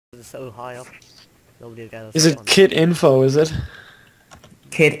It's so high up. Nobody will get us Is up it on it. kit info, is it?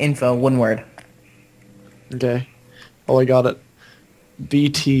 Kid info, one word. Okay. Oh, I got it.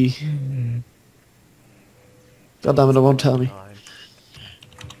 BT. God damn it, it won't tell me. Darn.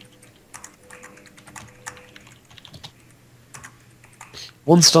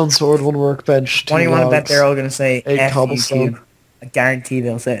 One stone sword, one workbench, What do two you want to bet they're logs, all going to say 8 F cobblestone. YouTube? I guarantee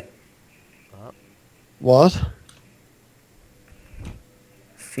they'll say it. Oh, What?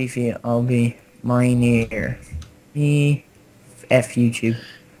 Fifi, I'll be mine ear. E F YouTube.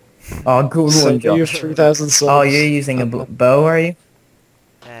 Oh, good Say one, you have Josh. 3,000 Oh, you're subs. using a bow, are you?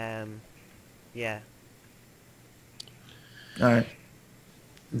 yeah. Alright.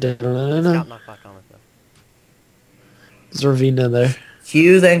 It's Da-da-da-da-da. got knocked back on it though. There's a ravine in there.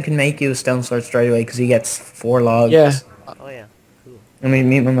 Hugh then can make you a stone sword straight away because he gets 4 logs. Yeah, Oh yeah, cool. Let me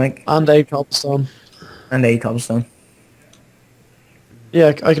meet my mic. and 8 cobblestone. And 8 cobblestone. Yeah,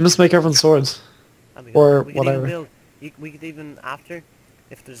 I can just make everyone's swords. That'd be Or good. We could even whatever. build. We could even after,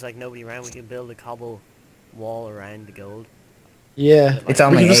 if there's like nobody around, we could build a cobble wall around the gold. Yeah. With, It's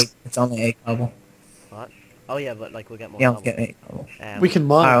like, We only can 8. just, It's only 8 cobble. what? Oh yeah, but like we'll get more Yeah, I'll cobble. get 8 cobble. we can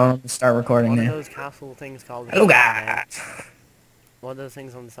What mine. I'll start recording are now. those castle things called? that Hello, go up and down? guys. What are those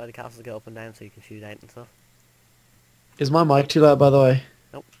things on the side of castles that go up and down so you can shoot out and stuff? Is my mic too loud, by the way?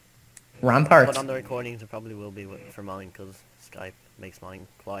 Nope. Ramparts. But on the recordings it probably will be for mine because Skype makes mine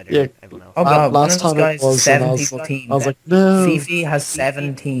quieter Yeah. than everyone else. Oh god, one Last of those time it guys was, and 7 I was, people I teamed. was like, no. Fifi has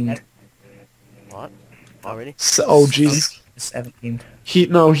 7 teamed. What? Oh really? Oh, Jesus. 7 teamed.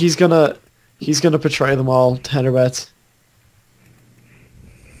 He's gonna betray them all. 10 bets.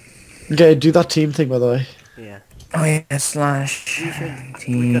 Okay, do that team thing, by the way. Yeah. Oh yeah, slash We should. We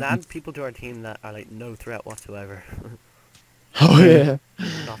team. could add people to our team that are like no threat whatsoever. Oh, yeah.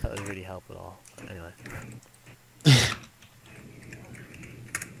 Not that would really help at all. But anyway.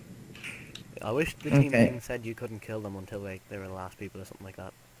 I wish the team Okay. thing said you couldn't kill them until like they were the last people or something like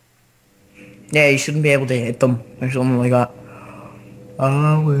that. Yeah, you shouldn't be able to hit them or something like that.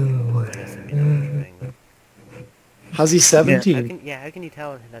 Oh, well. I guess it'd be no thing. But Has he how 17? can you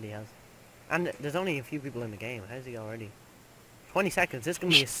tell that he has? And there's only a few people in the game. How's he already? 20 seconds. This is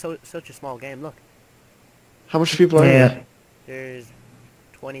gonna be such a small game. Look, How much people are Yeah. there? there's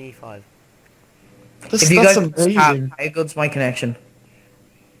 25. That's If you guys amazing. how good's my connection?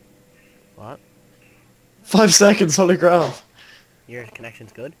 What? 5 seconds, holy crap. Your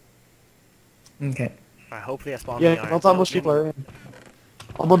connection's good. Okay. Alright, hopefully I spawn Yeah, the iron. not that much people are in.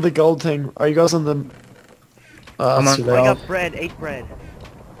 I'm on the gold thing. Are you guys on the... I'm that's on- too I loud. got bread. 8 bread.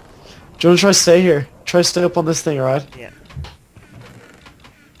 Do you want to try stay here? Try stay up on this thing, alright? Yeah.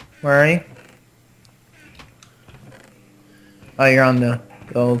 Where are you? Oh, you're on the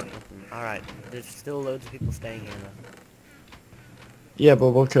gold. Alright. There's still loads of people staying here though. Yeah, but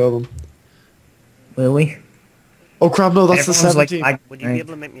we'll kill them. Will we? Oh crap, no, that's the Everyone's, like, 17. Would you be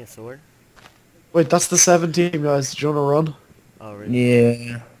able to make me a sword? Wait, that's the 17, guys. Do you want to run? Oh really?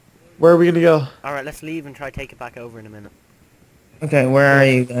 Yeah. Where are we gonna go? Alright, let's leave and try take it back over in a minute. Okay, where are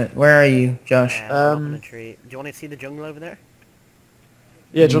you? Where are you, Josh? I'm up in Um, a tree. Do you want to see the jungle over there?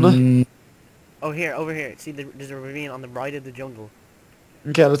 Yeah, do you wanna? Mm, Oh, here, over here. See, there's a ravine on the right of the jungle.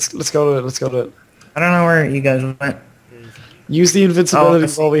 Okay, let's go to it. Let's go to it. I don't know where you guys went. There's... Use the Oh, I invincibility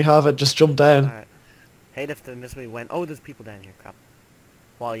see. while we have it. Just jump down. Alright. Hate if the invisibility went. Oh, there's people down here. Crap.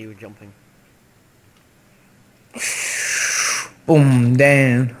 While you were jumping. Boom,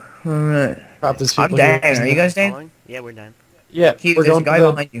 down. Alright. Crap, there's I'm people down. here. Are you guys down? Following? Yeah, we're down. Yeah, Hugh, we're there's a going guy to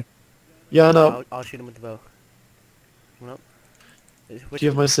the... behind you. Yeah, I know. I'll shoot him with the bow. Come up. Do you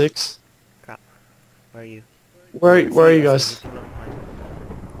have my 6? Crap. Where are you? Where are you See, guys? he's coming up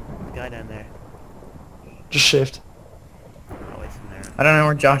behind. The guy down there. Just shift. Oh, he's in there. I don't know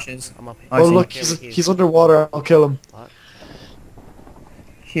where Josh is. I'm up here. I Oh see. look, Here with he's underwater. I'll kill him. What?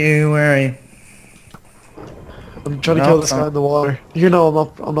 Hugh, where are you? I'm trying to No, kill this it's guy not. in the water. You know,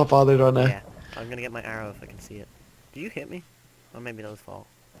 I'm not bothered right now. Yeah. I'm gonna get my arrow if I can see it. Do you hit me? Or maybe those fall.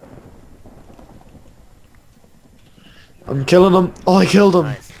 I'm killing him. Oh, I killed him.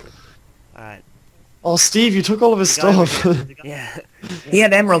 Nice. Alright. Oh, Steve, you took all of his The guy over stuff. here- Yeah. He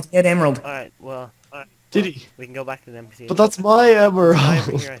had emerald. He had emerald. Alright, well, Did he? we can go back to the NPC. But that's my Guy over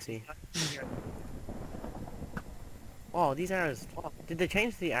emerald. here, I see. Oh, these arrows. Did they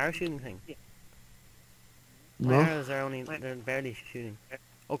change the arrow shooting thing? My No. arrows are only, they're barely shooting.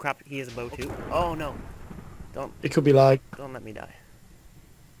 Oh crap, he has a bow too. Oh no. It could be like. Don't let me die.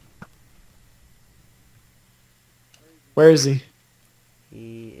 Where is he?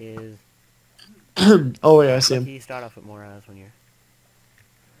 He is... Oh yeah, I see him. You start off with more arrows when you're...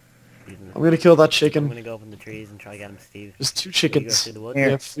 using it. I'm gonna kill that I'm chicken. gonna go up in the trees and try to get him, Steve. There's 2 Will you go chickens. through the woods? Here,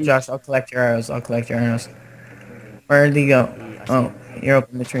 Yeah, food. Josh, I'll collect your arrows. I'll collect your arrows. Where'd he go? I see Oh, him. you're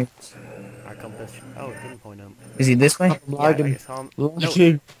up in the trees. Our compass. Oh, it didn't point him. Is he this way? I'm Yeah, lagging. I saw him. No,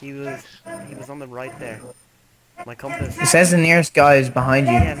 Lagging. he was on the right there. My compass. It says the nearest guy is behind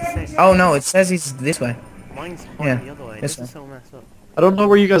you. Yeah, the same. Oh no, it says he's this way. Mine's Yeah, pointing the other way. this This is so messed up. I don't know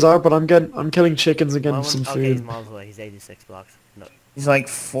where you guys are, but I'm killing chickens and My getting one, some okay, he's food. miles away. He's 86 blocks. No. He's like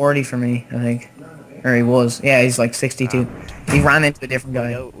 40 for me, I think. Or he was. Yeah, he's like 62. He ran into a different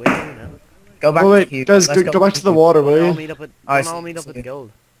guy. Go, wait, no. Go back Oh to wait, Hugh. guys, Let's go back to the Hugh. water, Don't will all you? meet up at, I don't all see, meet up I at see.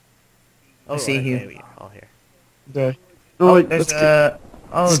 gold. I see okay, you. we all here. Okay. No, Oh, wait, there's let's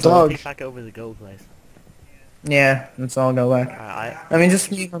oh, It's it's a dog. Take back over the gold place. Yeah, let's all go back. Alright, Let me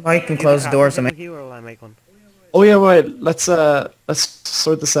just mute my mic and do close the crafting door so table here, or will I make one? Oh yeah, wait. Let's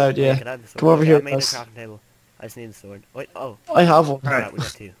sort this out. Get Yeah. out of the sword. Come over Okay, here, I made a guys. crafting table. I just need a sword. Wait, oh. I have one. Alright, we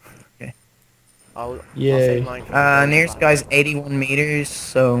got 2. Okay. I'll Yay. save mine for the nearest gold guy's battle. 81 meters,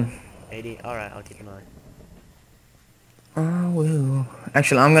 so 80. Alright, I'll keep an eye. oh woo.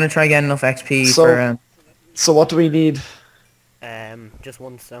 Actually, I'm gonna try get enough XP So- for So what do we need? Just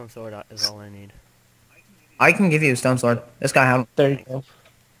one stone sword is all I need. I can give you a stone sword. This guy had one. There you go.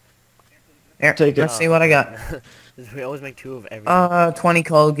 Here, Take it. let's see what I got. We always make 2 of everything. 20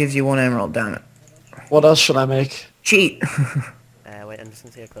 coal gives you 1 emerald, damn it. What else should I make? Cheat. Wait, I'm just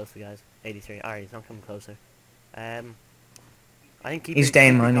gonna see how close the guys. 83. Alright, he's not coming closer. I think keep He's your- day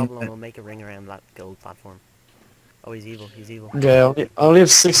keep your mining, cobble and but- we'll make a ring around that gold platform. Oh, he's evil. He's evil. Okay, I only have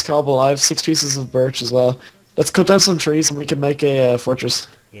 6 cobble. I have 6 pieces of birch as well. Let's cut down some trees and we can make a fortress.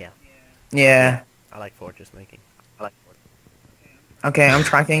 Yeah, Yeah. I like fortress making. I like fortress. Okay, I'm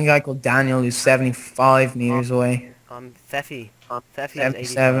tracking a guy called Daniel who's 75 meters away. Feffy. Feffy is 85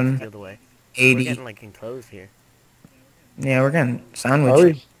 77, the other way. We're 80. getting like enclosed here. Yeah, we're getting Are sandwiched.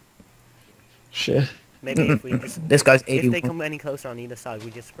 we? Shit. Maybe if we just... This guy's If they 81. come any closer on either side,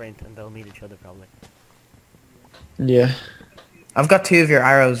 we just sprint and they'll meet each other probably. Yeah. I've got 2 of your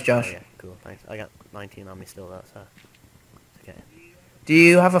arrows, Oh Josh. yeah, cool, thanks. I got 19 on me still though, so... It's okay. Do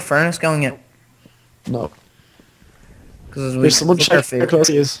you have a furnace going yet? No. Because There's someone check how close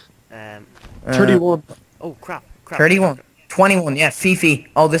he is. 31. Oh crap, crap. 31. 21, yeah, Fifi.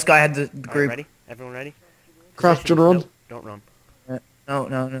 Oh, this guy had the Alright, group. ready? Everyone ready? Crap, Position- do you wanna no, don't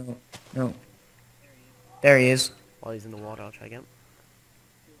run. No. There he is. While he's in the water, I'll try again.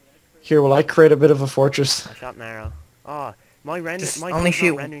 Here, will I create a bit of a fortress? I shot an arrow. Oh, my render, Just my only phone's shoot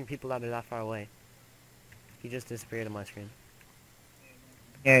not one. rendering people that are that far away. He just disappeared on my screen.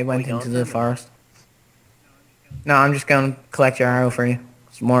 Yeah, he went we into going the then? forest. No, I'm just going to collect your arrow for you.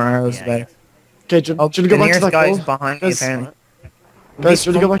 Some more arrows, Yeah, I better. guess. Okay, do Oh, you the go back to nearest that guy's goal? behind me, Guys, apparently. What? Guys, do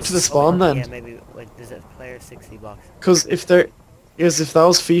you wanna go back to the spawn Yeah, then? maybe. Wait, there's a player 60 blocks. Because if that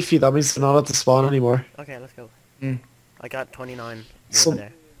was Fifi, that means they're not at the spawn anymore. Okay, let's go. Mm. I got 29 wood So-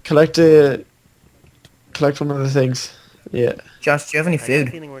 there. Collect one of the things. Yeah. Josh, do you have any I have a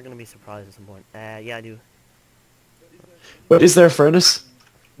food? feeling we're gonna be surprised at some point. Yeah, I do. But is there a furnace?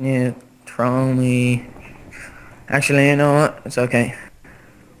 Yeah, throw me. Actually, you know what? It's okay.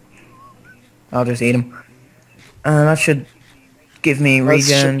 I'll just eat him. That should give me Guys,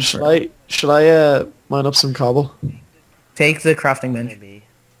 regen. should I mine up some cobble? Take the crafting bench. Maybe.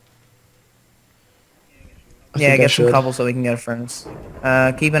 I Yeah, think I get some should. cobble so we can get a furnace.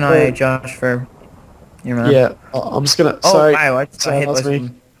 Keep an eye out, Josh, for your man. Yeah, I'm just gonna. Oh, sorry, wow, I got sorry, hit that by was me.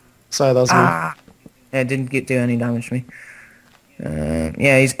 something. Sorry, that was me. Ah! Yeah, it didn't do any damage to me.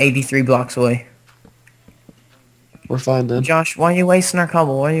 Yeah, he's 83 blocks away. We're fine then. Josh, why are you wasting our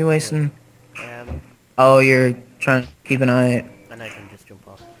cobble? Why are you wasting... Um, Oh, you're trying to keep an eye out. and I can just jump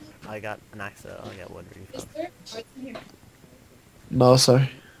off. I got an axe, so I'll get wood really fast. No, sorry.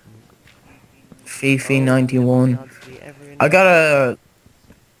 Fifi Oh, 91. Godspeed, everyone. I got a...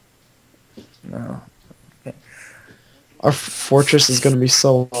 No. Our fortress is gonna be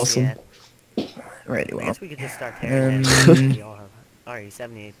so awesome. Yeah, Really I well. guess we could just start tearing Um, down. We all have. Alright,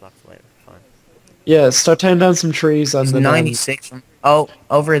 78 blocks away. Fine. Yeah, start tearing down some trees and It's then 96 from... Oh,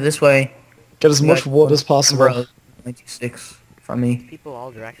 over this way. get as We much got wood as possible. road, 96 from me. People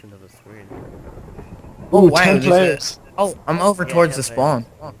all directions of us. Weird. Oh, Ooh, wow, 10 there's a- players. Oh, I'm over Yeah, towards 10 the spawn.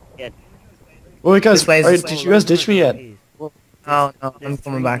 players. Yeah. Wait, guys, This way is alright, the did spawn. you guys ditch me yet? Jeez. Oh, no, I'm There's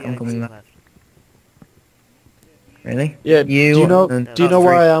coming 3 back, I'm VIPs coming back. left. Really? Yeah. You do you know? and- Do you know oh,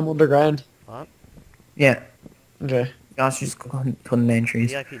 where three. I am underground? What? Yeah. Okay. Josh just cutting down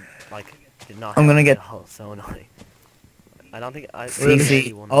trees. VIP, like, did not I'm have gonna it get- at all, so annoying. I don't think I...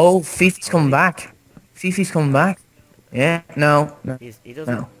 Fifi. Oh, Fifi's coming back. Fifi's coming back. Yeah. No. No. He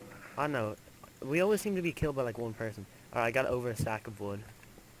doesn't... No. I don't know. We always seem to be killed by like one person. Alright, I got over a stack of wood.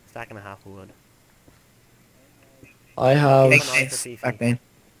 Stack and a half of wood. I have Take Nice this for Fifi. back then.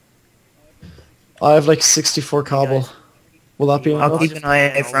 like 64 cobble. guys- Will that be I'll enough? keep an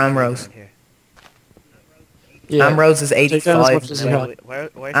eye out for Ambrose. Yeah. Ambrose is Take down as 85. much as you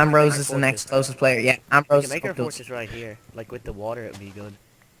can. Ambrose is the next closest player. Yeah, We Ambrose can is make our up to us. fortress right here. Like with the water, it would be good.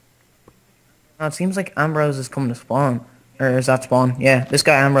 No, it seems like Ambrose is coming to spawn. Or is that spawn? Yeah, this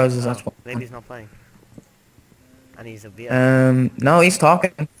guy Ambrose is at Oh, spawn. maybe he's not playing. And he's a VIP. No, he's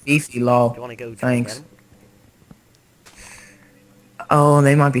talking. Fifi, Do lol. you want to go try and get Thanks. him? Oh,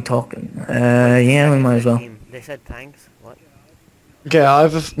 they might be talking. Yeah, we might as well. They said thanks. What? Okay, I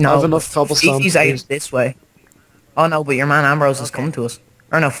have No, enough cobblestone. Fifi's out this way. Oh no, but your man Ambrose is Okay. coming to us.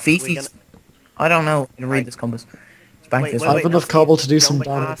 Or no, Fifi's... gonna- I don't know. You can read Right. this compass. It's back this I have way. enough Steve, cobble to do don't some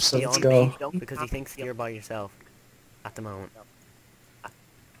bypass damage, so the let's unpaved go. Because he thinks you're by yourself at the moment.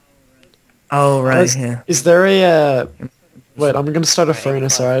 Oh, right, Guys, yeah. is there a wait, I'm gonna start a Alright,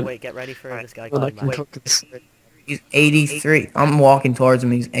 furnace, 85. alright? Wait, get ready for this guy Then I coming can back. cook this. He's 83. I'm walking towards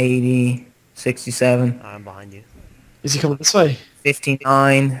him. He's 80, 67, I'm behind you. Is he coming this way?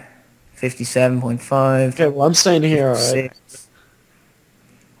 59, 57.5. Okay, well I'm staying here, alright.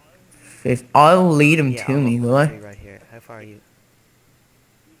 6, I'll lead him Yeah, to I'm me, up will on I? the tree right here. How far are you?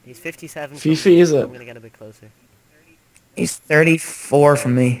 He's 57. from Fifi, me. is it? I'm gonna get a bit closer. He's 34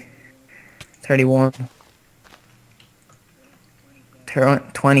 from me. 31.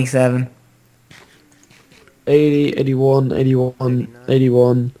 27. 80, 81, 81,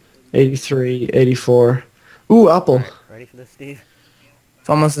 81, 83, 84. Ooh, apple. Alright, ready for this, Steve? It's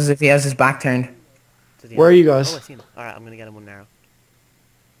almost as if he has his back turned. To the Where are end. you guys? Oh, I see him. Alright, I'm gonna get him one arrow.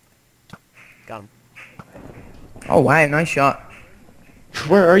 Got him. Oh wow, nice shot.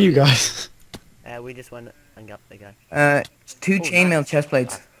 Where are you guys? We just went and got the guy. It's 2 Oh, chainmail nice. chest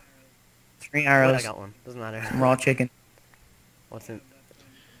plates. 3 Wait, I arrows. got one. Doesn't matter. Some raw chicken. What's in?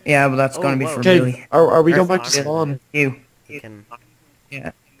 Yeah, but that's Oh, gonna be whoa. for Okay, Billy. are we Earth going back to armor. spawn? You. You can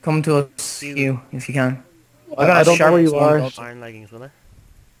Yeah. Come to us, you, if you can. I got a don't know sharp where you sword are. also. iron leggings, will I?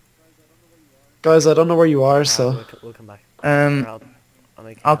 Guys, I don't know where you are, Alright, so... we'll come back. Or I'll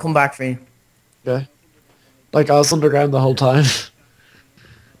make I'll come back for you. Okay. Like, I was underground the whole time.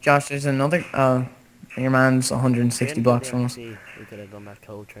 Josh, there's another, your man's 160 blocks from us. We could have done that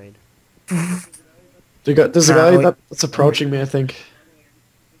coal trade. There's a Nah, guy wait. that's approaching me, I think.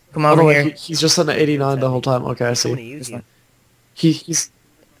 Come Oh, over no, wait, here. he's just on 89 the whole time. Okay, I He's coming to see. use This you. one. He's...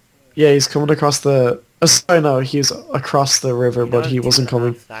 Yeah, he's coming across the... sorry, no, he's across the river, You but don't he have wasn't 2.5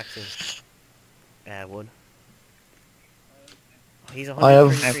 coming. stacks of, wood. He's I have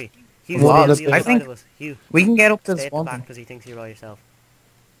 133. Hugh, one stay on minute the other I side think of us. Hugh, we can get up to the stay at the spawn. back because he thinks you're by yourself.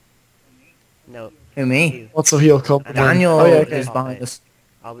 No, Who, me? Hugh. What, so he'll come And when- Daniel Oh, yeah, okay. is behind us.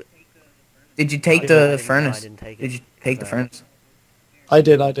 I'll be, Did you take I the didn't- furnace? I didn't take it. Did you take the Sorry. furnace? I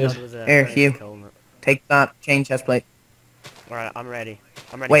did. No, there was a Here, furnace Hugh. coal in it. Take that chain chest plate. Alright, I'm ready.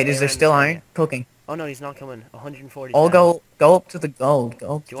 I'm ready. Wait, Stay is there around still this iron area. cooking? Oh no, he's not coming. 140. I'll go up to the gold.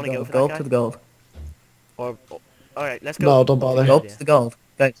 Go up Do to you the wanna go gold. for Go that up guy? to the gold. Or, alright, let's go. No, don't bother. Go up to the gold.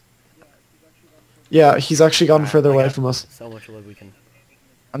 Guys, Yeah, he's actually gone Alright, further I away got from us. So much wood we can.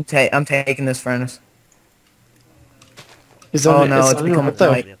 I'm taking this furnace. Is there Oh, any, no, is it's there anyone becoming up there?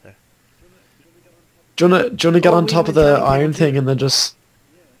 light. Up there. Do you wanna get Oh, on we top have of a the giant iron table thing too. and then just...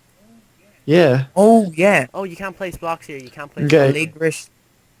 Yeah. Oh yeah. Oh, you can't place blocks here. You can't place Okay. blocks here. Ligrish.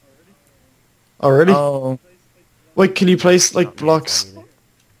 Already? Oh, Wait, can you place, like, Not me blocks inside either.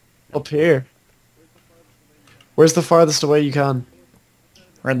 up here? Where's the farthest away you can?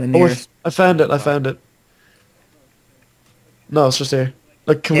 we're the Oh, nearest. I found it, I found it. No, it's just here.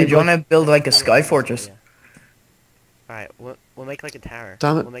 Like, can Yeah, we... do you want to build like a sky fortress? Yeah. Alright, we'll make like a tower.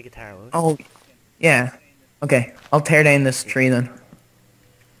 Damn it. We'll make a tower. will we? Oh, yeah. Okay, I'll tear down this tree then.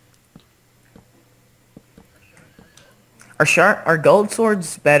 Our gold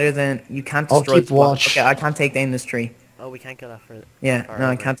sword's better than you can't I'll destroy. keep the block. watch. Okay, I can't take down this tree. Oh, we can't go that far. Yeah, far no,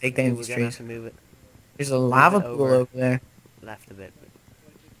 I over. can't take down We're these gonna have trees. to move it There's a lava it pool over. over there. left a bit.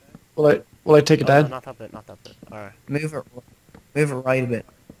 Will I take it Oh, no, down? not that bit. Not that bit. Alright. Move it right a bit.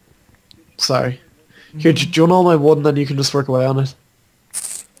 Sorry. Here, do you want all my wood and then you can just work away on it?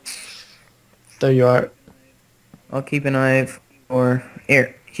 There you are. I'll keep an eye for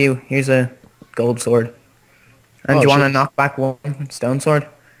here. Hugh, here's a gold sword. And Oh, do you want to shit. knock back one stone sword?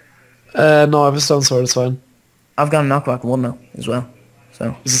 No, I have a stone sword, it's fine. I've got a knockback one now as well.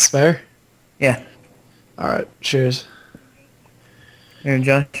 So Is it spare? yeah, Alright, cheers. here,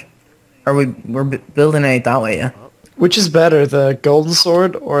 Josh. We're building it that way, yeah. Which is better, the golden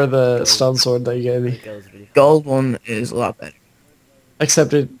sword or the stone sword that you gave me? It goes really fast. Gold one is a lot better.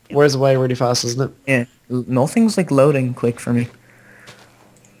 Except it wears away really fast, isn't it? Yeah, nothing's like loading quick for me.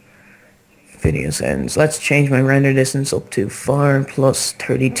 Video settings. Let's change my render distance up to far plus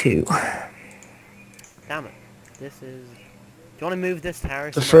 32. Damn it. This is... Do you want to move this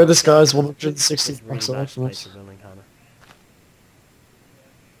tower The somewhere furthest else? guy is This 160 is really blocks away bad from place us. for building, kinda.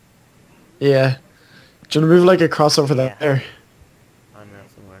 Yeah. Do you want to move like across over Yeah. there? I don't know,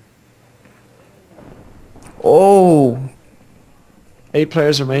 somewhere. Oh! 8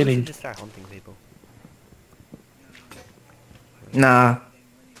 players We should remaining. just start hunting people. Nah.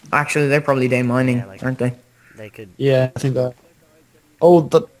 Actually, they're probably day mining, Yeah, like- aren't they? They could... Yeah, I think that. Oh,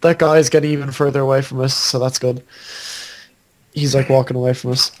 that guy is getting even further away from us, so that's good. He's like walking away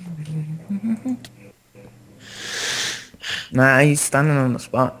from us. Nah, he's standing on the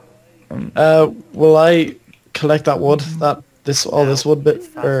spot. Will I collect that wood? All this wood bit, It's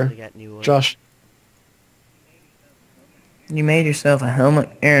faster or to get new wood. Josh? You made yourself a helmet.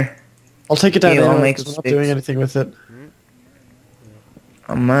 Here. I'll take it down Yeah, I'll anyway make because we're not sticks. doing anything with it.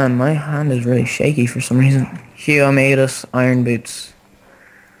 Oh man, my hand is really shaky for some reason. Hugh, I made us iron boots.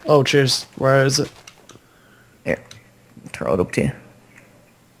 Oh, cheers. Where is it? Here. Throw it up to you.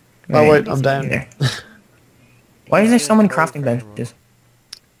 Oh wait, Right, I'm down. there. Why is there so many crafting benches?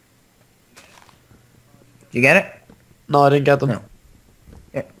 Did you get it? No, I didn't get them. No.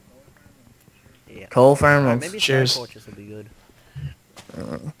 Yeah. Coal farm Or rolls. maybe Cheers. Sky Fortress would be good.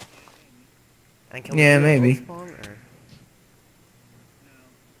 And can yeah, we do a maybe. boat spawn, or...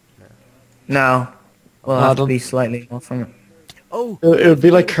 No. We'll No, have to don't- be slightly off from it. Oh! It would be if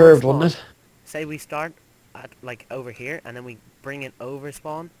we like do a boat curved, spawn, wouldn't it? Say we start at, like, over here, and then we bring it over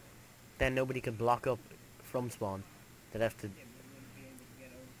spawn, then nobody could block up from spawn. They'd have to...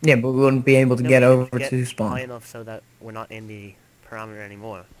 Yeah, but we wouldn't be able to get nobody over could get to high spawn. enough so that we're not in the parameter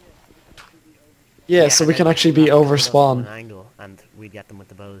anymore. Yeah, so and we then can actually be people have to over come at us from an spawn. angle, and we'd get them with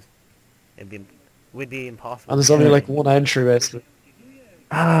the bows. We'd be impossible. And there's to only get. like one entry basically.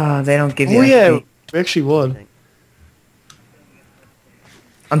 Ah, they don't give you Oh yeah, XP we actually would. Thing.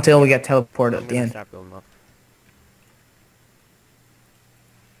 until we get teleported I'm at the gonna end. start building up.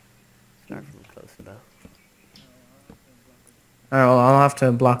 Start from close to that. Alright, well, I'll have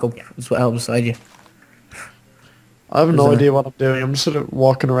to block up as well beside you. I have no There's a- idea what I'm doing. I'm just sort of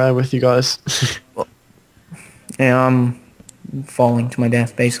walking around with you guys. Yeah, I'm falling to my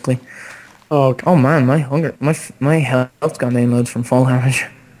death basically. Oh, okay. Oh man, my health's gone down loads from fall damage.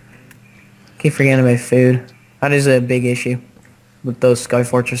 Keep forgetting about food. That is a big issue with those sky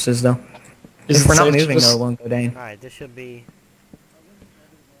fortresses though. Is If it we're not safe to moving just- though, it won't go down. Alright, this should be...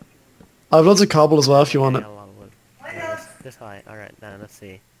 I have loads of cobble as well if you want okay, it. a lot of wood. Yeah, this high. Alright, now let's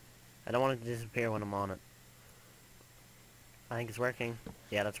see. I don't want it to disappear when I'm on it. I think it's working.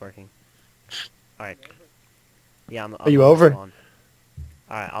 Yeah, that's working. Alright. Yeah, I'm Are you over?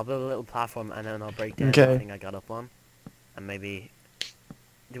 Alright, I'll build a little platform and then I'll break down Okay. everything I got up on. And maybe...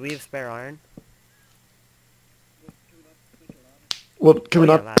 Do we have spare iron? Well, can we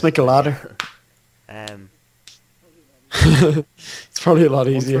Oh, yeah, not make a ladder? It's probably a lot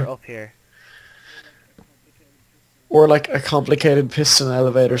Once easier. we're up here, Or like a complicated piston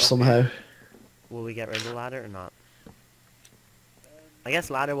elevator somehow. will we get rid of the ladder or not? I guess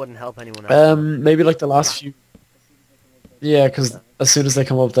ladder wouldn't help anyone else. Maybe like the last few. Yeah, because as soon as they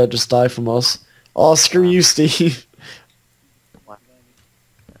come up, they'll just die from us. Oh, screw you, Steve. What?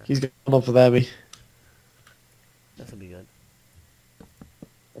 He's going up without me. This will be good.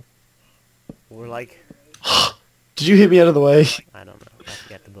 We're like... Did you hit me out of the way? I don't know. I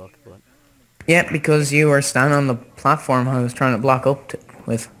forget the book, but... Yeah, because you were standing on the platform I was trying to block up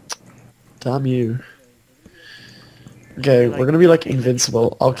with. Damn you. Okay, we're gonna be like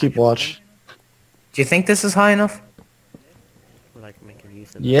invincible. I'll keep watch. Do you think this is high enough? We're like making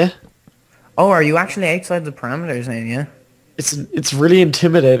use of it. Yeah? Oh, are you actually outside the parameters now, yeah? It's really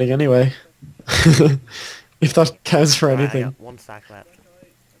intimidating anyway. If that counts for Alright, I anything. got one stack left.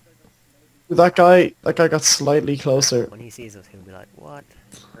 That guy got slightly closer. When he sees us, he'll be like, what?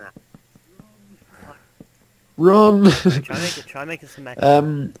 Run! Try make it symmetrical.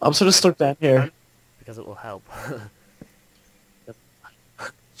 I'm sort of stuck down here. Because it will help.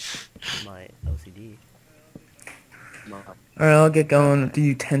 My OCD. Alright, I'll get going with the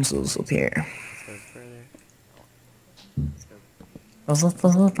utensils up here. Goes further.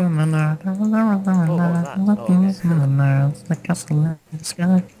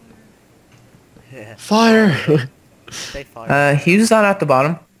 Yeah. Fire! Stay fire. Hugh's that at the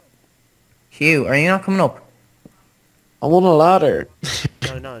bottom. Hugh, are you not coming up? I'm on a ladder.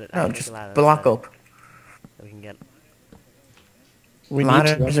 No, No, just block up. So we can get... We need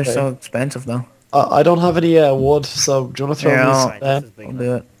Ladders to. are so expensive though. I don't have any wood, so do you want to throw Yeah, me I'll- some Right, down? this is big I'll enough.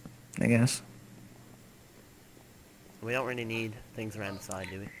 do it, I guess. We don't really need things around the side,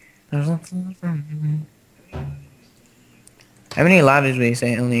 do we? How many ladders do you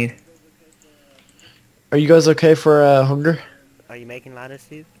say you'll need? Are you guys okay for hunger? Are you making ladders,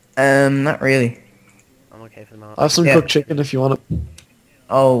 Steve? Not really. I'm okay for the moment. I have some Yeah. cooked chicken if you want it.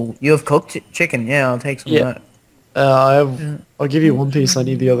 Oh, you have cooked chicken? Yeah, I'll take some Yeah. of that. I have. Yeah. I'll give you one piece. I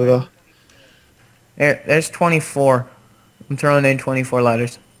need the other though. There's 24. I'm throwing in 24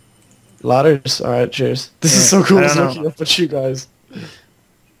 ladders. Ladders. All right. Cheers. This is Yeah, so cool. I Just don't looking know. up at you guys.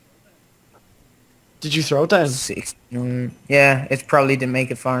 Did you throw it down? 6. Yeah, it probably didn't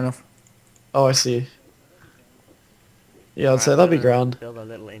make it far enough. Oh, I see. Yeah, I'd say Alright, that'd be I'm gonna grand. Build a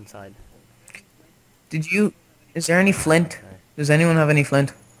little inside. Did you... Is there any flint? Okay. Does anyone have any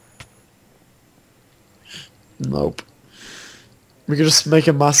flint? Nope. We could just make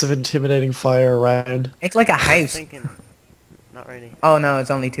a massive intimidating fire around. It's like a I was house. thinking, not really. Oh no, it's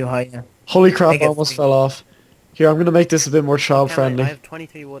only too high. Yeah. Holy crap, Make I it almost free. fell off. Here, I'm gonna make this a bit more child I friendly. have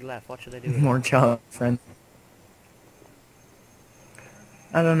 23 wood left. What should I do? with it? More child friend.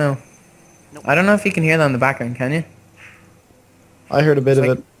 I don't know. Nope. I don't know if you can hear that in the background, can you? I heard a bit It's of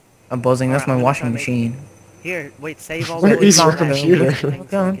like it. a buzzing. That's Alright, my I'm gonna try washing making- machine. Here, wait, save all Where the wood is you your have, computer? so we can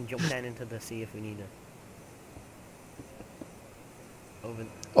Go on. jump down into the sea if we need it. Over.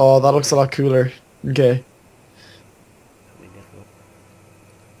 Oh, that looks a lot cooler. Okay. Be difficult.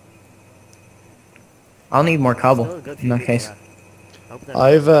 I'll need more cobble Still a good in few that people case. left. Hope they're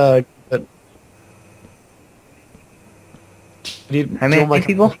I've need. How do you many want my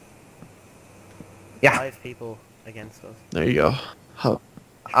people? Yeah, 5 people against us. There you go. How,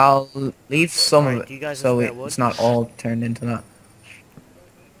 I'll leave some Alright, of do you guys it so have spare wood? it's not all turned into that.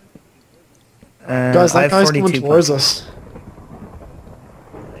 guys, I that have guy's 42 coming towards planks. us.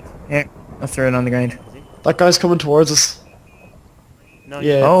 Thanks. Here, I'll throw it on the ground. Is he? That guy's coming towards us. No,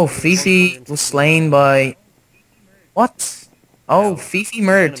 Yeah. Oh, he's Fifi 160. was slain by... What? Oh, No, Fifi he's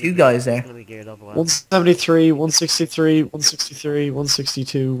murdered gonna be 2 geared- guys he's there. gonna be geared up a while. 173, 163, 163,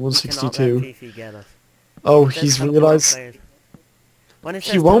 162, We cannot let 162. Fifi get us. Oh, It says he's teleport realized. players. When it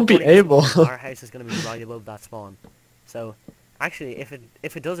He says won't be teleporting spawn, able. our house is going to be right above that spawn. So, actually, if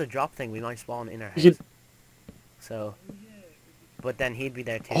it does a drop thing, we might spawn in our house. You could- So, but then he'd be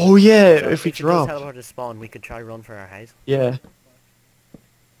there too. Oh yeah, So if we it does drop. teleport to spawn, we could try run for our house. Yeah.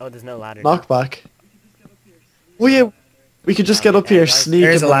 Oh, there's no ladder. Knockback. Oh yeah, we could just get up here, guys, sneak,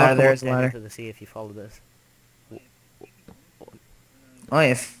 There's and a then ladder, knock him there's a Down ladder. into the sea if you follow this. Oh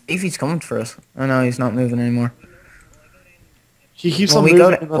yeah, Fifi's coming for us. Oh no, he's not moving anymore. He keeps Well, on we moving. go.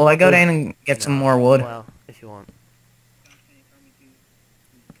 and then Well, I go nothing. down and get some more wood. Well, if you want.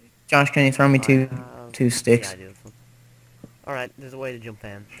 Josh, can you throw me two Yeah, sticks? I do. Alright, there's a way to jump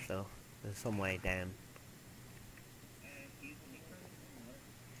down, so there's some way down.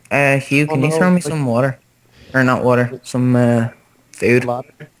 Hugh, can Oh, you no, throw me like- some water? Or not water, some food. Ladder.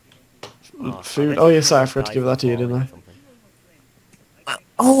 Oh, I Food. bet Oh you yeah, can sorry, I die forgot to give from that to you, falling didn't or I? something.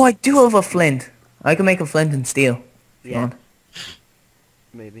 Oh, I do have a flint. I can make a flint and steel. if you Yeah. want.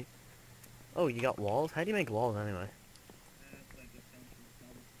 Maybe. Oh, you got walls? How do you make walls anyway?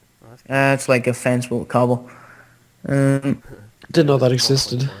 Oh, that's good. It's like a fence with cobble. Didn't know that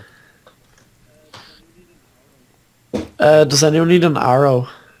existed. 1.4. Does anyone need an arrow?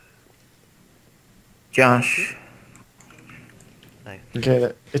 Josh. Thanks.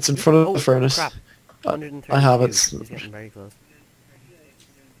 Okay, it's in front of Oh, the furnace. crap. I 132. have it. He's getting very close.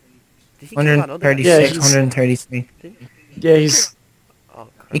 Did he kill that other guy? 136, Yeah, he's- 133. Yeah, he's. Oh,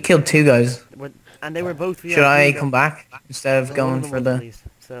 crap. He killed 2 guys. And they were both VIP. Should I though. come back instead of One going them for was the... at least,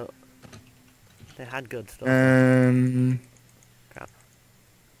 so they had good stuff. Crap.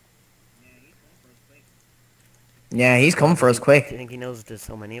 Yeah, he's coming for us Do you quick. think he knows there's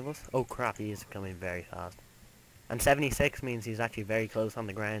so many of us? Oh crap, he is coming very fast. And 76 means he's actually very close on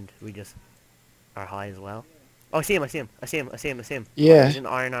the ground. We just are high as well. Oh, I see him, I see him, I see him, I see him, I see him. Yeah. He's in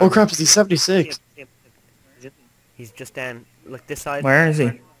iron armor. Oh crap! Is he I see him, 76? see him. He's just down. Look this side. Where is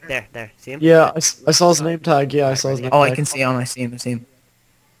he? There. See him? Yeah, I saw his name tag. Yeah, I saw his name Oh, I tag. can see him, I see him, I see him. Do you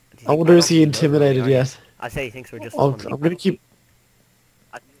I think wonder we're is he on the road? intimidated Are you? yet? I say he thinks we're just. Oh, funny. I'm gonna keep.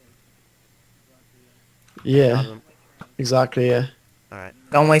 Got Yeah, him. exactly. Yeah. Alright.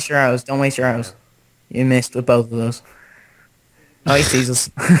 Don't waste your arrows, don't waste your arrows. You missed with both of those. Oh, he sees us.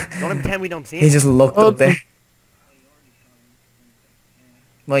 Don't wanna pretend we don't see him. He just looked Oh, up there.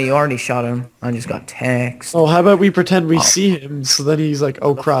 Well, you already shot him. I just got text. Oh, how about we pretend we Oh. see him, so then he's like,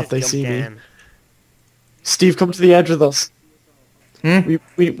 "Oh Let's crap, just they jump see me." down. Steve, come to the edge with us. Hmm?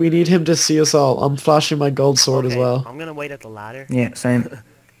 We need him to see us all. I'm flashing my gold sword as Okay, well. I'm gonna wait at the ladder. Yeah, same.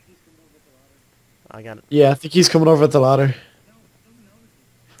 I got it. Yeah, I think he's coming over at the ladder.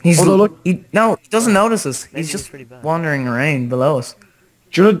 He's Oh, no, look. He doesn't notice us. Maybe He's he's just pretty bad. wandering around below us.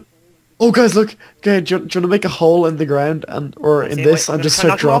 Do you wanna Oh, guys, look. Okay, do you want to make a hole in the ground or in See, this wait, and I'm just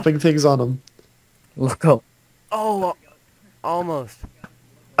gonna start knock him off. dropping things on him? Look up. Oh, almost.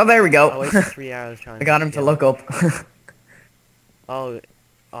 Oh, there we I go. wasted 3 hours trying I got him to kill look up. Oh,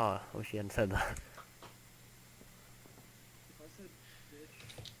 I wish you hadn't said that.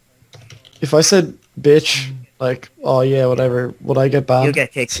 If I said bitch, like, oh yeah, whatever, would I get banned? You'll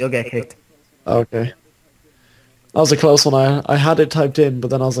get kicked. You'll get kicked. Okay. That was a close one. I had it typed in, but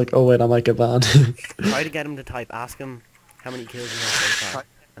then I was like, oh wait, I might get banned. Try to get him to type. Ask him how many kills he has so far,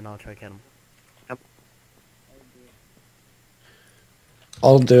 and I'll try to get him.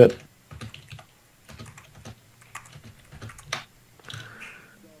 I'll do it.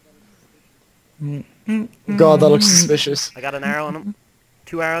 God, that looks suspicious. I got an arrow on him.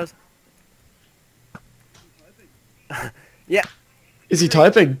 2 arrows. Yeah. Is he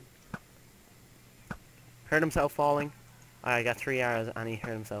typing? Hurt himself falling. I got 3 arrows and he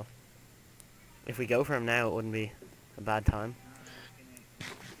hurt himself. If we go for him now, it wouldn't be a bad time.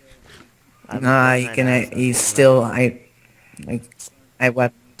 Nah, he can. He's still. I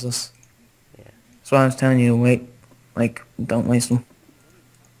weapons us. Yeah. That's why I was telling you to wait. Like, don't waste them.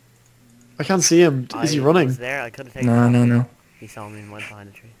 I can't see him. Is he I running? was there. I could have taken No, him. no, no. He saw me and went behind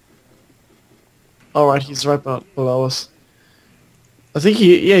a tree. Alright, he's right below us. I think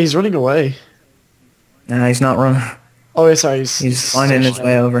he's running away. Nah, he's not running. Oh yeah, sorry, He's finding his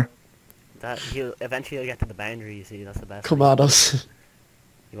way over. He'll eventually get to the boundary. You see, that's the best. Come thing. at us.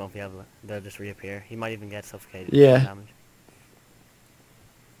 He won't be able to. They'll just reappear. He might even get suffocated. Yeah. Damage.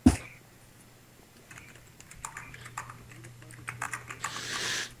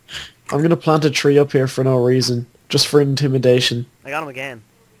 I'm gonna plant a tree up here for no reason. Just for intimidation. I got him again.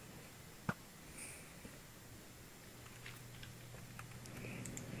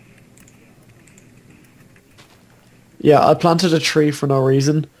 Yeah, I planted a tree for no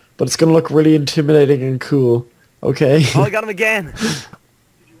reason, but it's gonna look really intimidating and cool. Okay? Oh, I got him again.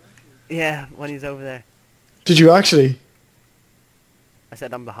 Yeah, when he's over there. Did you actually? I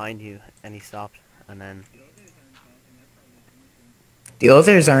said I'm behind you, and he stopped, and then. The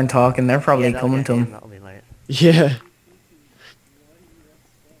others aren't talking. They're probably Yeah, that'll coming get to him. That'll be like. Yeah.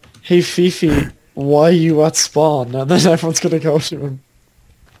 Hey Fifi, why are you at spawn? And then everyone's gonna go to him.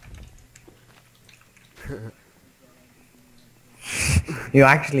 You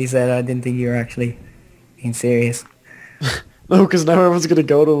actually said I didn't think you were actually being serious. No, because now everyone's gonna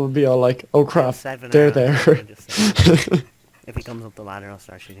go to him and be all like, oh crap, 7 they're arrows, there. I'll just say. If he comes up the ladder, I'll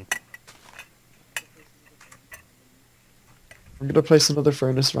start shooting. I'm gonna place another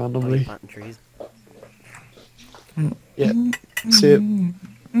furnace Oh, randomly. you're planting trees. Yeah. See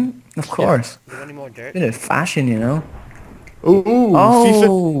it? Of course. Is there any more dirt? Bit of fashion, you know. Ooh,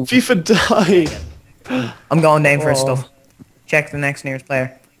 Oh. FIFA died! I'm going down for his Oh. stuff. Check the next nearest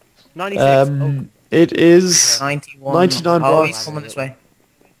player. 96. It is... 91. 99 Oh, blocks. he's coming this way.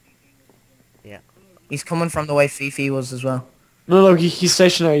 Yeah. He's coming from the way Fifi was as well. No, he's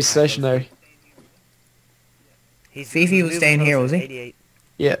stationary, he's stationary. Fifi was moving staying here, closer, was he? 88.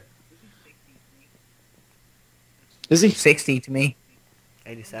 Yeah. Is he? 60 to me.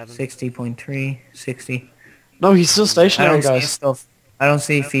 87. 60.3. 60. No, he's still I stationary, don't see his guys. stuff. I don't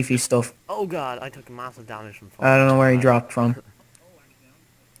see Fifi's stuff. Oh god, I took massive damage from I don't know where he dropped from.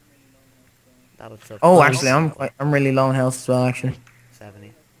 That would suck. Oh, actually, I'm really low on health as well, actually.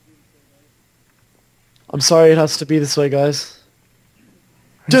 70. I'm sorry it has to be this way, guys.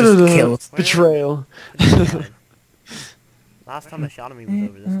 Just killed. Betrayal. Last time I shot him, he was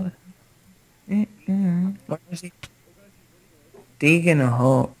over this way. Where is he? Digging a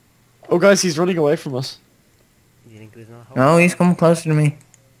hole. Oh, guys, he's running away from us. Do you think there's no hope? No, he's coming closer to me.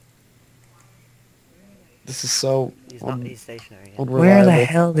 This is so He's not. He's stationary. Yeah. unreliable. Where the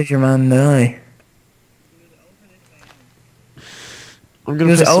hell did your man die? I'm He gonna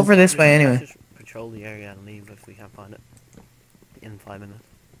was place some- over this way Let's anyway. just patrol the area and leave if we can't find it in 5 minutes.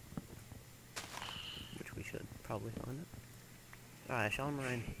 Which we should probably find it. Alright, I shot him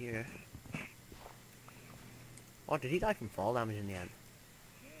around here. Oh, did he die from fall damage in the end?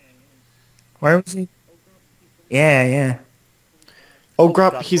 Where was he? Yeah, yeah. Oh, Oh,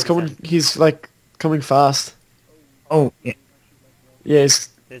 crap, God, he's 47. coming, he's like, coming fast. Oh, yeah. Yeah, he's,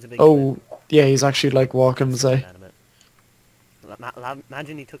 There's a big oh, yeah, he's actually like walking the way. down a bit.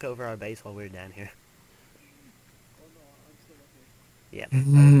 Imagine he took over our base while we were down here. Yeah, that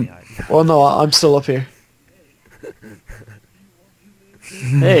would be hard. Well, no, I'm still up here.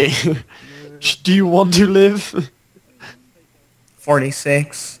 Hey, do you want to live?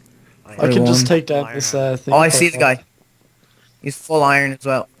 46. I can just 41. take down this thing. Oh, I see the guy. He's full iron as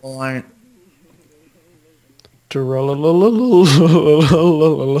well. Full iron.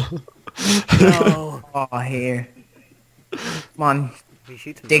 No. Oh, here. Come on. He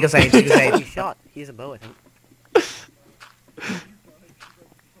shoots me. Dig us out, dig us He out. shot. He has a bow, I think.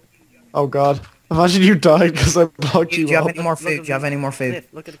 Oh god. Imagine you died because I blocked Do you you have up. any more Look food? at Do you have the any more food? cliff.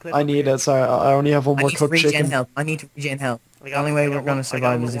 Look at the cliff. I over need here. it, sorry. I only have one I more need to cooked regen chicken. health. I need to regen health. I The got- only I way got we're one- gonna I got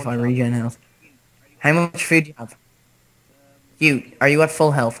survive him is with if one I shot. regen health. How much food do you have? Are you at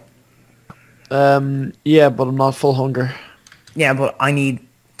full health? Yeah, but I'm not full hunger. Yeah, but I need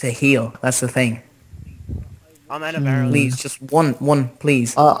to heal. That's the thing. I'm out of arrows. Please, just one,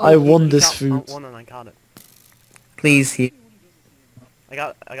 please. I won He this shot food. one and I caught it. Please heal. I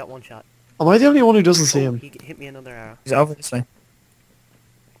got one shot. Am I the only one who doesn't see Oh, him? he hit me another arrow. He's over this way.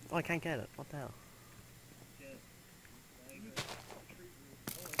 Oh, I can't get it. What the hell?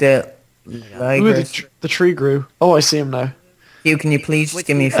 The Ooh, the tree grew. Oh, I see him now. Hugh, can you please just Wait,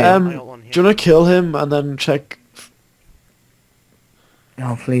 give me a Steve, food? I got one here. Do you want to kill him and then check?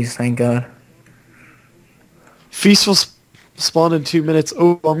 Oh, please, thank God. Feast will spawn in 2 minutes.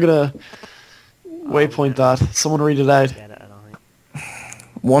 Oh, I'm gonna waypoint that. Someone read it out. Get it, I don't think.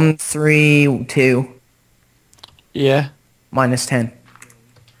 132 Yeah. minus 10.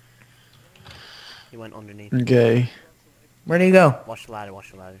 He went underneath. Okay. Where do you go? Watch the ladder,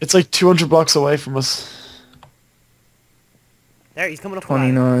 watch the ladder. It's like 200 blocks away from us. There, he's coming up the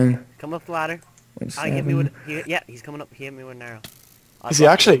ladder. 29. Coming up the ladder. Wait, Ah, he hit me with... 7. Yeah, he's coming up. He hit me with an arrow. I'll Is he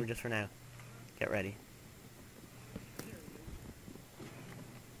block actually? this just for now. Get ready.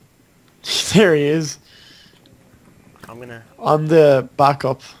 There he is. I'm gonna... I'm the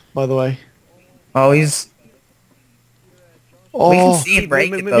backup, by the way. Oh, he's... Oh, We can see Steve, him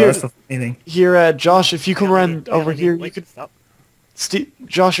break move, it move, though, move. that's the funny thing. here, Josh, if you come Get on around me, get over on me. here, Wait, you could... Stop.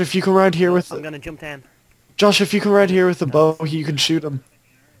 Josh, if you come around here with... I'm gonna jump down. Josh, if you come around here with the bow, you can shoot him.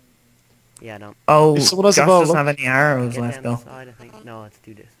 Yeah, I don't. Oh, If Josh someone has a bow, doesn't look. have any arrows Get left down the though. side, I think. No, it's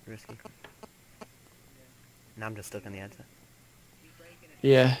too risky. Now I'm just stuck on the outside.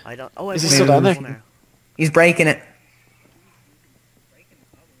 Yeah. I don't... Oh, I Is he won still one down there? arrow. He's breaking it.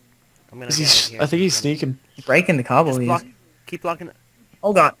 I'm gonna Is get he, out of here. I think he's sneaking. He's breaking the cobble. Just He's... block... Keep blocking it.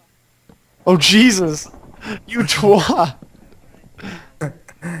 Oh God. Oh, Jesus! You twat!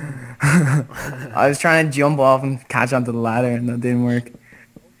 I was trying to jump off and catch onto the ladder and that didn't work.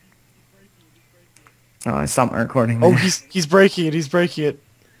 Oh, I stopped my recording Oh, there. he's breaking it, he's breaking it.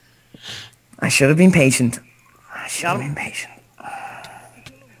 I should have been patient. I should Got have him. been patient.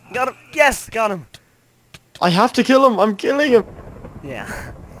 Got him! Yes! Got him! I have to kill him, I'm killing him!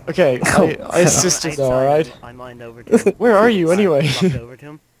 Yeah. Okay, I assisted though, alright? I mined over to him. Where are you anyway? I walked over to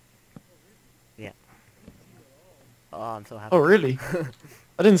him. Yeah. Oh, I'm so happy. Oh, really?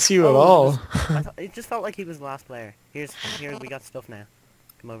 I didn't see you at Oh, all. it just felt like he was the last player. Here we got stuff now.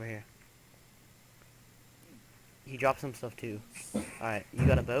 Come over here. He dropped some stuff too. Alright, you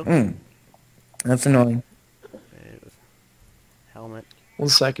got a bow? That's annoying. There it was. Helmet, 1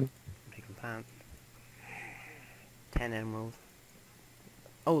 second. taking pants. 10 emeralds.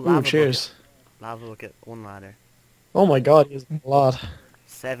 Oh, lava Ooh, cheers. bucket. Lava bucket, 1 ladder. Oh my god, he has a lot.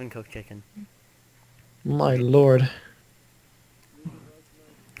 7 cooked chicken. My lord.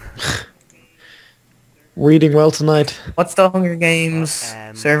 We're eating well tonight. What's the Hunger Games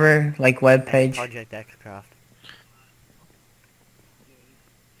server, like, web page? Project Xcraft.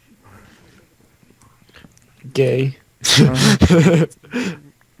 Gay.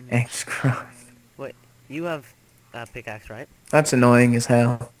 X-Cross. Wait, you have a pickaxe, right? That's annoying as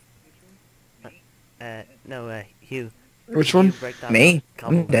hell. No, Hugh. Which Can one? you break that Me?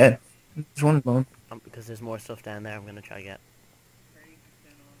 cobble? I'm dead. There's one bone. Because there's more stuff down there I'm gonna try to get.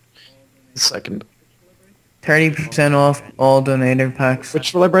 1 second. 30% off all donator packs.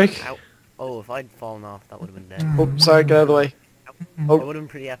 Which will I break? Ow. Oh, if I'd fallen off, that would have been dead. Oh, sorry, get out of the way. It Oh, would have been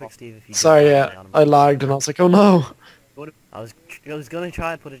pretty epic, Steve, if you sorry, did yeah. on him. I lagged and I was like, oh no. I was gonna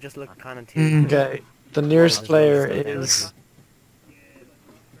try it, but it just looked kind of too... Mm. Okay, the nearest Oh, player there's one is... stuff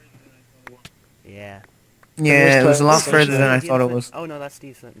Yeah. Yeah, it was a lot Station. further than I Steve thought it Flint- was. Oh no, that's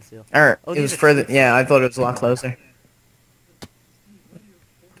Steve Flint and Steel. Or, Oh, it these was are further, Steve's. yeah, I thought it was a lot closer.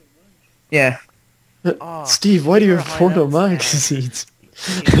 Yeah. Oh, Steve, why do you you're have a 4 high no level mag scout. seeds?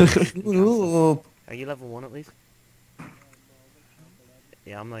 Ooh. Are you level 1 at least?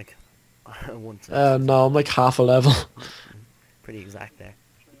 Yeah, I'm like... 1 No, I'm like half a level. Pretty exact there.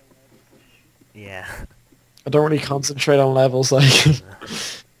 Yeah. I don't really concentrate on levels, like...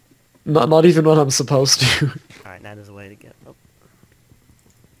 not even when I'm supposed to. Alright, now there's a way to get up.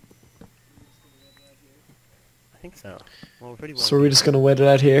 I think so. Well, we're pretty well. So we're just gonna wait it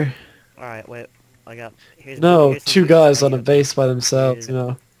out here? Alright, wait. I got... Here's No, here's some 2 boots. guys I on a need base by themselves, you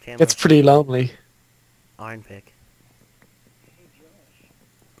know. Camo, Gets pretty lonely. Iron pick.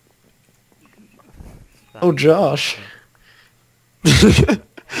 Oh, Josh.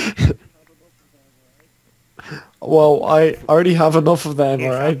 Well, I already have enough of them,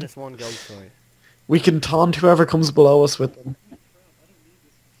 Here, alright? sharpness 1 gold for you. We can taunt whoever comes below us with them.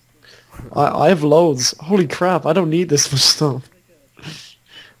 I have loads. Holy crap, I don't need this much stuff.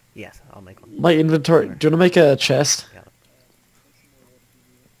 Yes, I'll make one. My inventory... Do you want to make a chest?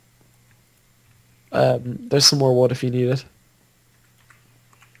 Yeah. There's some more wood if you need it.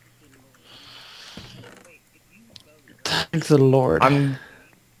 Thank the Lord.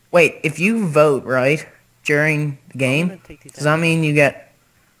 Wait, if you vote, right, during the game, does that mean you get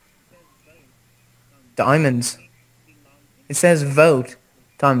diamonds? It says vote,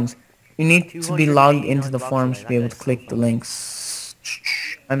 diamonds. You need to be logged into the forums to be able to click the links.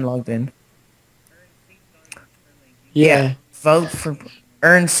 I'm logged in. Yeah. Vote for...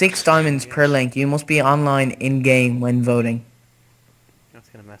 Earn 6 diamonds per link. You must be online in-game when voting. That's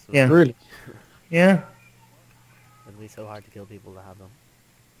gonna mess with Yeah. Really? Yeah. It'll be so hard to kill people that have them.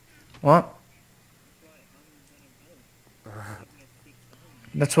 What?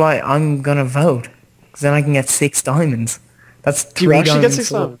 That's why I'm gonna vote. Because then I can get 6 diamonds. That's 3 Do you actually get diamonds. 6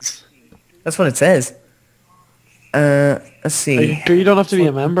 diamonds? That's what it says. Let's see. You don't have to be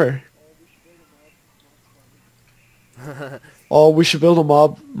a member. Oh, we should build a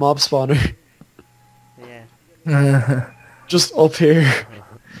mob spawner. Yeah. Just up here.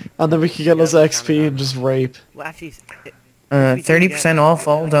 And then we can get lots of XP and just rape. Well, actually, 30% off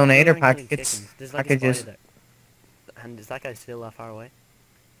all donator packages. packages. And is that guy still that far away?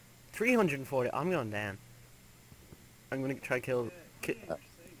 340. I'm going down. I'm gonna try kill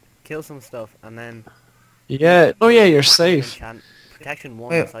some stuff and then. Yeah. Oh yeah, you're safe. Protection 1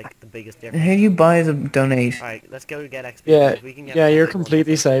 Wait, is like the biggest difference. How do you buy the donate? Alright, let's go get XP. Yeah. We can get Yeah, you're protection 1,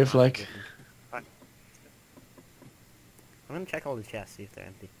 completely that's, like, safe. Like. Right. I'm gonna check all the chests, see if they're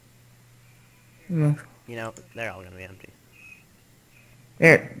empty. Mm. You know, they're all gonna be empty.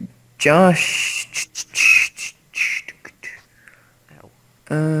 There, Josh. Ow.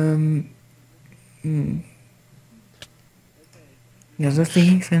 There's a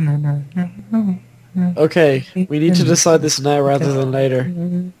thief in the Okay, we need to decide this now rather than later.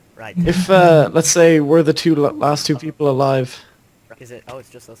 Right. If let's say we're the last two people alive. Is it? Oh, it's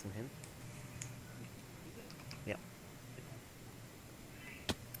just us and him.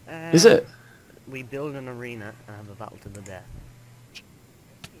 Yeah. Is it? We build an arena and have a battle to the death.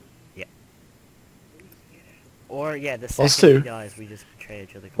 Yeah. Or yeah, the Us second too. he dies, we just betray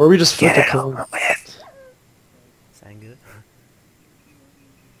each other. Or we just flip Get a it coin. over with. Sound good?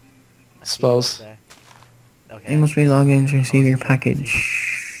 I see you up Suppose. there. You Okay. must be logged in to receive your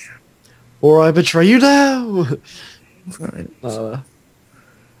package. Or I betray you now!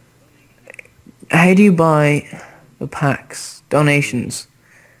 How do you buy the packs? Donations.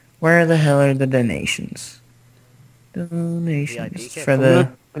 Where the hell are the donations? Donations kit. for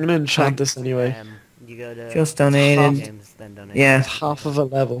the I'm gonna enchant this anyway. You go to just donated. games, then donate. Yeah. It's half of a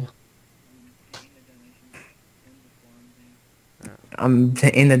level. In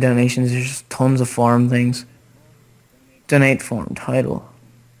the donations. There's just tons of forum things. Donate forum title.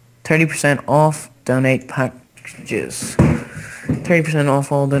 30% off donate packages. 30%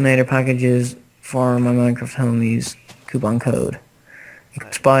 off all donator packages for my Minecraft homies. Coupon code.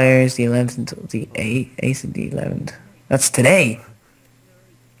 Expires the 11th until the 8th of the 11th. That's today.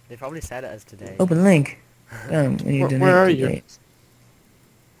 They probably said it as today. Open link. Where are you?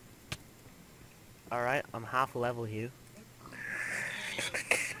 Alright, I'm half level, Hugh.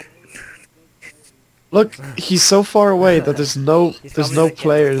 Look, he's so far away that there's no He's there's probably, no like, getting as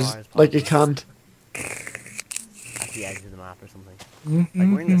players. far as Like you can't. At the edge of the map or something. Like,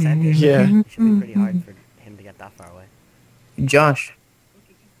 we're in the center. Yeah. It should be pretty hard for him to get that far away. Josh.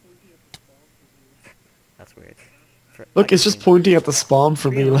 That's weird. Look, it's just pointing at the spawn for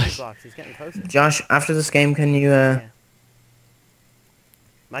me. 300 Like, blocks, he's getting closer. Josh, after this game, can you, Yeah.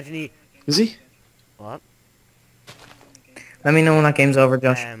 Imagine he... is he? What? let me know when that game's over,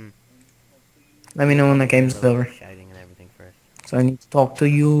 Josh. Let me know when that game's over. Shouting and everything first. So I need to talk to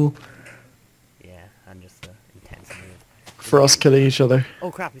you. Yeah, and just intense mood. For us killing each other.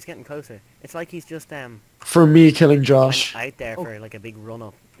 Oh crap, he's getting closer. It's like he's just For me killing went Josh. out there for like a big run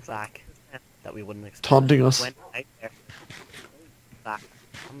up back that we wouldn't expect. Taunting us. Went out there. Back.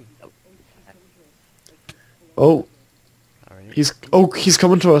 Oh, Alright. he's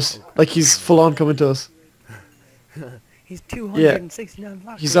coming to us. Like he's full on coming to us. He's 269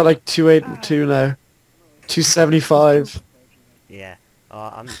 blocks. He's at like 282 now. 275. Yeah.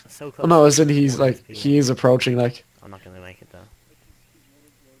 I'm so close. Oh no, to as in he's 4 like XP. he is approaching like. I'm not gonna make it though.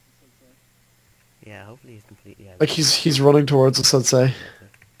 Yeah, hopefully he's completely out. Like he's running towards us, I'd say.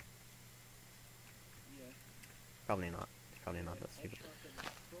 Probably not. He's probably not that stupid.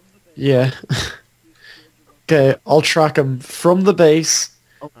 Yeah. Okay, I'll track him from the base.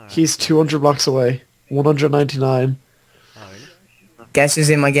 Alright. He's 200 blocks away. 199. Oh, really? Guess who's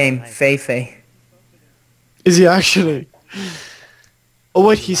in my game? Fei Fei. Is he actually? Oh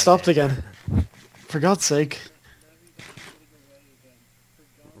wait, he stopped again. For God's sake.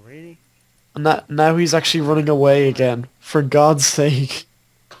 Really? And now he's actually running away again. For God's sake.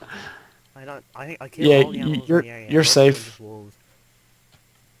 I killed Yeah, all the animals you're in the area. you're Most of them are safe. just wolves.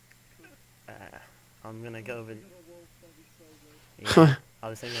 I'm gonna go over. Yeah, I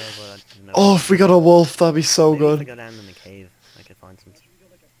was thinking of what I didn't know. Oh, if we got a wolf, that'd be so Maybe if I good. go down in the cave, I could find some.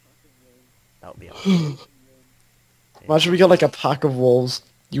 That would be awesome. Yeah. Imagine we got like a pack of wolves.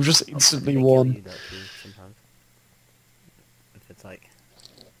 You just instantly They kill won. you though too sometimes. If it's like,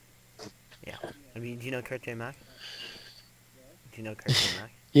 yeah. I mean, do you know Kurt J. Mac? Do you know Kurt J.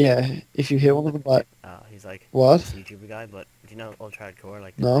 Mac? Yeah, if you hit one of them by... He's like What? this YouTuber guy, but do you know Ultra Hardcore,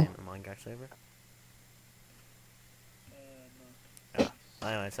 like No. the Minecraft server?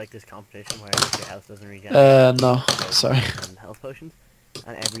 Anyway, it's like this competition where if your health doesn't regen. No. Sorry. And health potions,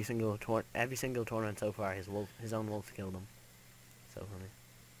 and every single tournament so far, his own wolf killed him. So funny.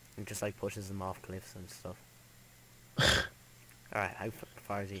 And just like pushes them off cliffs and stuff. Alright, how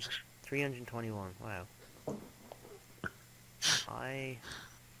far is he? 321. Wow.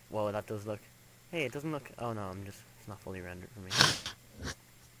 Whoa, that does look. Hey, it doesn't look. Oh no, it's not fully rendered for me.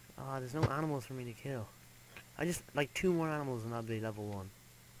 Ah, there's no animals for me to kill. I just like 2 more animals and I'll be level 1.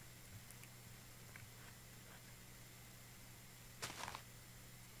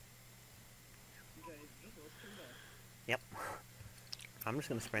 Yep. I'm just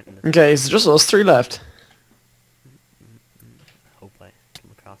gonna sprint in this. Okay, it's just us 3 left. Hope I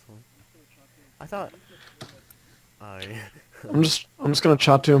come across one. I thought. Oh yeah. I'm just gonna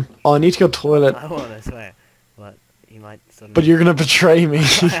chat to him. Oh, I need to go toilet. I won't, I swear. But he might suddenly. But you're gonna betray me.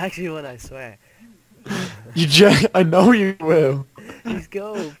 I actually won't, I swear. I know you will. Please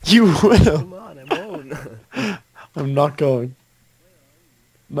go. You will. Come on, I won't. I'm not going.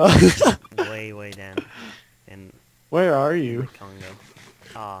 No. way down in Where are you? Congo.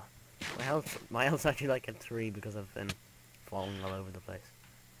 Ah, my health's actually like at 3 because I've been falling all over the place.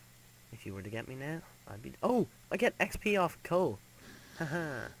 If you were to get me now, I'd be. Oh, I get XP off coal.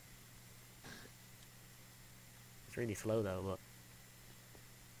 Haha. It's really slow though, but.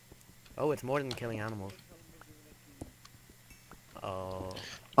 Oh, it's more than killing animals. Oh.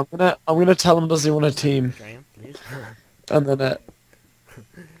 I'm gonna tell him, does he want a team? Betray him, please. And then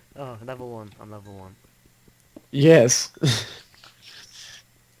Oh, level 1. I'm level 1. yes.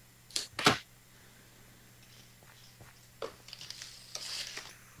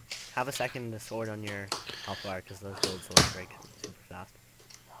 Have a second sword on your hotbar because those gold swords break super fast.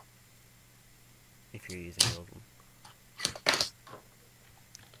 If you're using gold one.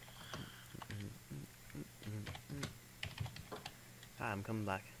 Ah, I'm coming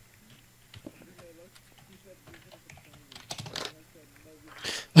back.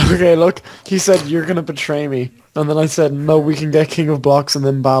 Okay, look, he said you're gonna betray me, and then I said no, we can get King of Blocks and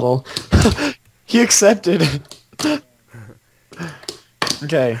then battle. He accepted.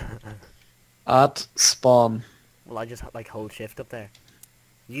 Okay. At spawn. Well, I just like hold shift up there.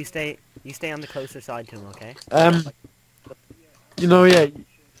 You stay on the closer side to him, okay? You know, yeah,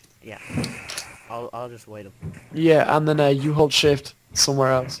 Yeah. I'll just wait him. yeah, and then you hold shift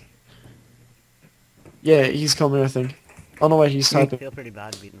somewhere else. Yeah, he's coming, I think. Oh no, wait, he's I typing. feel pretty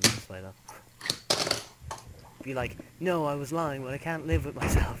bad beating him this way though. Be like, no, I was lying, but I can't live with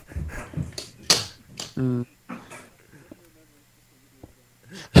myself. Mm.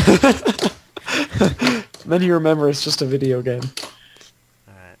 Then you remember it's just a video game.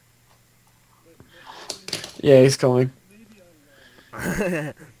 Alright. Yeah, he's coming.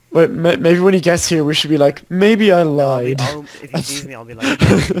 Wait, maybe when he gets here, we should be like, maybe I lied. If he sees me, I'll be like,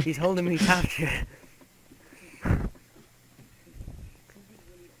 he's holding me captured.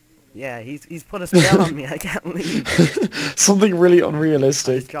 Yeah, he's put a spell on me. I can't leave. Something really I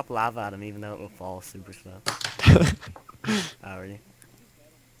unrealistic. just drop lava at him, even though it will fall super slow. Oh, really?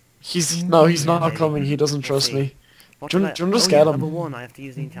 He's Yeah, not maybe. coming. He doesn't Let's trust see. me. What Do you did wanna- do you wanna just yeah, get him? level 1, I have to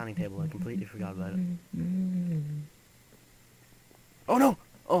use the enchanting table. I completely forgot about it. Oh no!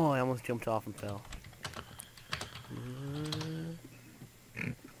 Oh, I almost jumped off and fell.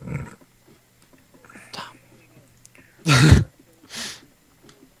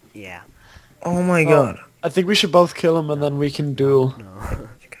 Yeah. Oh my god. I think we should both kill him and then we can duel. No.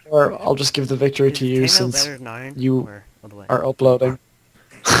 Or I'll just give the victory to you Came out since better than iron, you or other way? are uploading.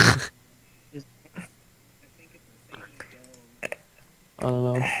 I don't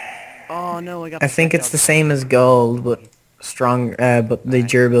know. Oh no, I got. I think it's the same as gold, but strong. But the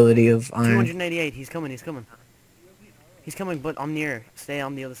durability of iron. 288. He's coming. He's coming. He's coming, but I'm near. Stay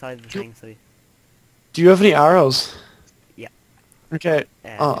on the other side of the thing, so. Do you have any arrows? Yeah. Okay.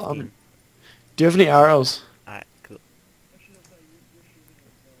 15. Do you have any arrows? Alright, cool.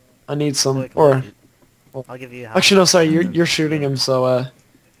 I need some. Quick, Or I'll give you. actually, no. Sorry, you're shooting him. So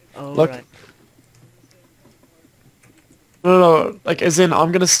Oh, look. right. No. Like, as in,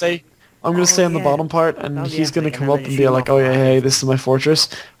 I'm gonna stay. I'm gonna Oh, stay on the yeah. bottom part, and That'll be he's gonna epic, come and up then and you be shoot him like, off "Oh the yeah, ladder. hey, this is my fortress,"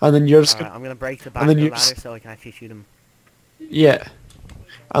 and then you're just Alright, gonna, I'm gonna break the back and of then the you ladder just, so I can actually shoot him. yeah,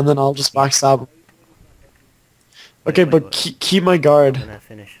 and then I'll just backstab him. Okay, Wait, but wait. keep my I'm guard. gonna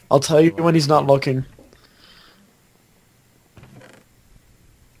finish. I'll tell you the when he's not ladder. looking.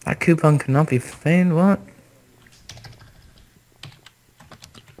 That coupon cannot be found. What?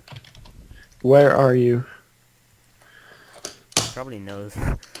 Where are you? Probably knows.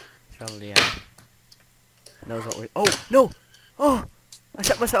 Probably knows what we're. Oh no! Oh! I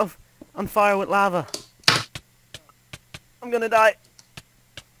set myself on fire with lava. I'm gonna die.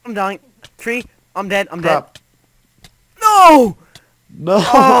 I'm dying. 3. I'm dead. I'm Crap. dead. No! No.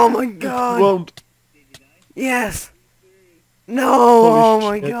 Oh my You god! won't. Yes! No! Holy Oh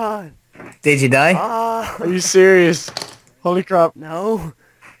my shit. god! Did you die? Ah! Are you serious? Holy crap. No!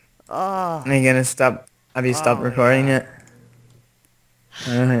 Ah! Are you gonna stop? Have you stopped Oh my recording God. yet?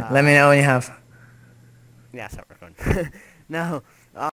 Alright, let me know when you have. Yeah, stop recording. No.